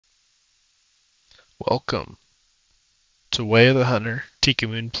Welcome to Way of the Hunter,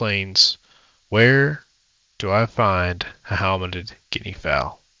 Tikamoon Plains. Where do I find a helmeted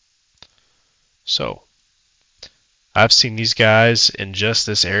guineafowl? So, I've seen these guys in just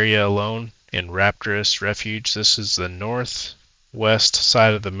this area alone in Raptorous Refuge. This is the northwest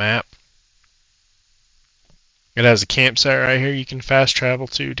side of the map. It has a campsite right here you can fast travel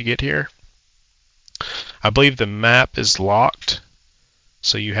to get here. I believe the map is locked,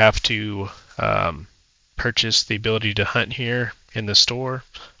 so you have to purchase the ability to hunt here in the store,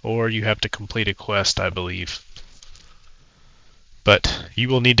 or you have to complete a quest, I believe. But you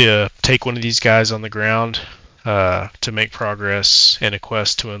will need to take one of these guys on the ground to make progress in a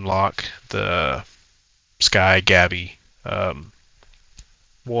quest to unlock the Sky Gabby 1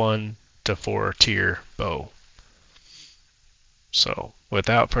 to 4 tier bow. So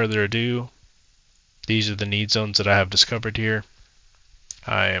without further ado, these are the need zones that I have discovered here.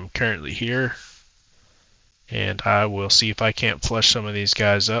 I am currently here, and I will see if I can't flush some of these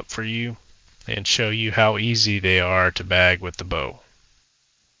guys up for you and show you how easy they are to bag with the bow.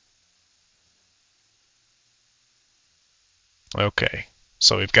 Okay,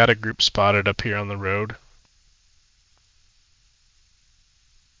 so we've got a group spotted up here on the road.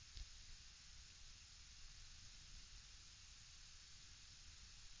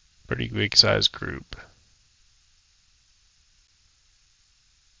 Pretty big sized group.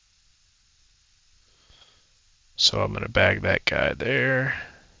 So I'm going to bag that guy there.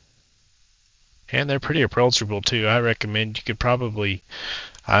 And they're pretty approachable too. I recommend you could probably,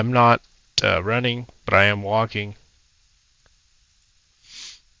 I'm not running, but I am walking.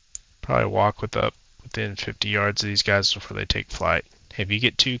 Probably walk within 50 yards of these guys before they take flight. If you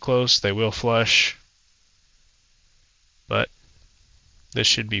get too close, they will flush. But this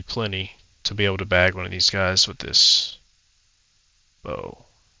should be plenty to be able to bag one of these guys with this bow.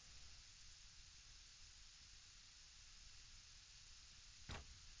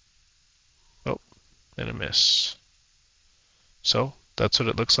 Oh, and a miss. So that's what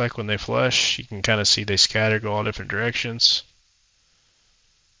it looks like when they flush. You can kind of see they scatter, go all different directions.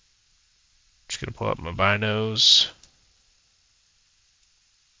 Just gonna pull up my binos.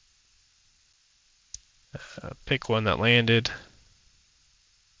 Pick one that landed.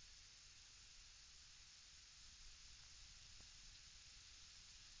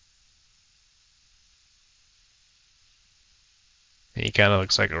 And he kind of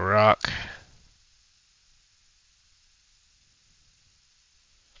looks like a rock.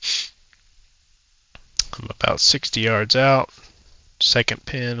 I'm about 60 yards out. Second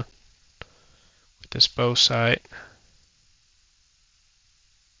pin with this bow sight.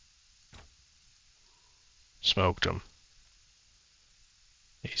 Smoked him.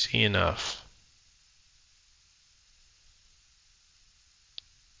 Easy enough.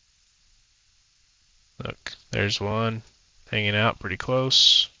 Look, there's one hanging out pretty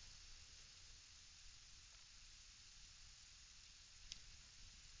close.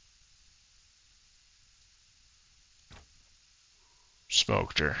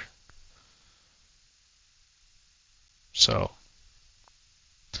 Smoked her. So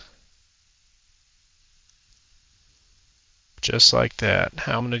just like that,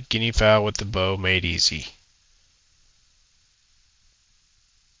 helmeted guineafowl with the bow made easy.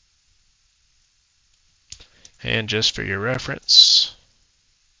 And just for your reference,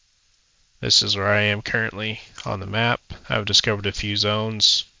 this is where I am currently on the map. I've discovered a few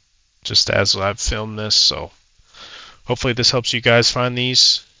zones just as I've filmed this, so hopefully this helps you guys find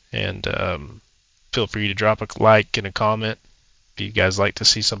these, and feel free to drop a like and a comment if you guys like to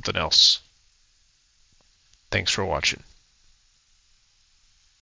see something else. Thanks for watching.